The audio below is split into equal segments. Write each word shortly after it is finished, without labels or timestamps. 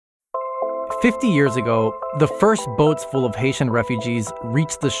50 years ago, the first boats full of Haitian refugees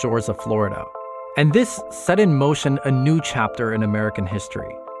reached the shores of Florida. And this set in motion a new chapter in American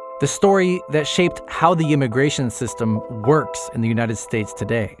history. The story that shaped how the immigration system works in the United States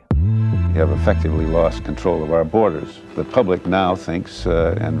today. We have effectively lost control of our borders. The public now thinks,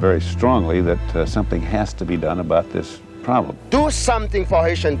 and very strongly, that something has to be done about this problem. Do something for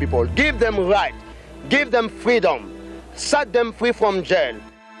Haitian people. Give them right. Give them freedom. Set them free from jail.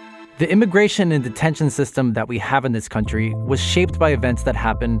 The immigration and detention system that we have in this country was shaped by events that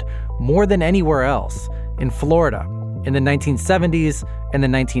happened more than anywhere else in Florida in the 1970s and the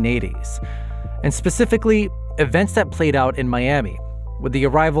 1980s. And specifically, events that played out in Miami with the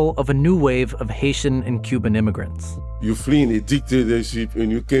arrival of a new wave of Haitian and Cuban immigrants. You flee in a dictatorship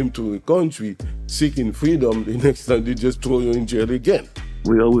and you came to a country seeking freedom, the next time they just throw you in jail again.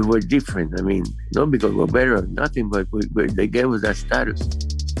 We always were different. I mean, not because we're better or nothing, but they gave us that status.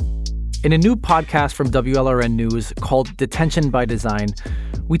 In a new podcast from WLRN News called Detention by Design,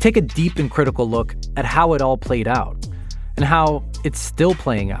 we take a deep and critical look at how it all played out and how it's still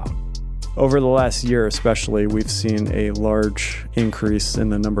playing out. Over the last year especially, we've seen a large increase in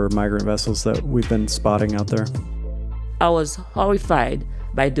the number of migrant vessels that we've been spotting out there. I was horrified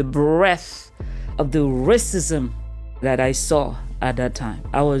by the breadth of the racism that I saw at that time.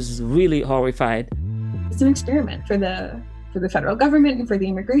 I was really horrified. It's an experiment for the federal government and for the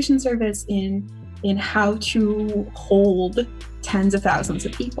Immigration Service in how to hold tens of thousands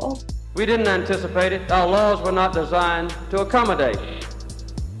of people. We didn't anticipate it. Our laws were not designed to accommodate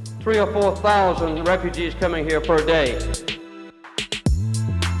 3,000 or 4,000 refugees coming here per day.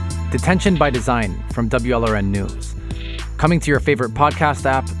 Detention by Design from WLRN News. Coming to your favorite podcast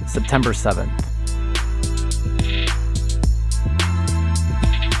app September 7th.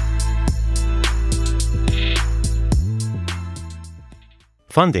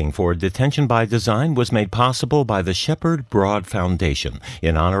 Funding for Detention by Design was made possible by the Shepard Broad Foundation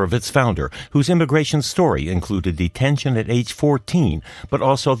in honor of its founder, whose immigration story included detention at age 14, but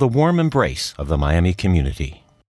also the warm embrace of the Miami community.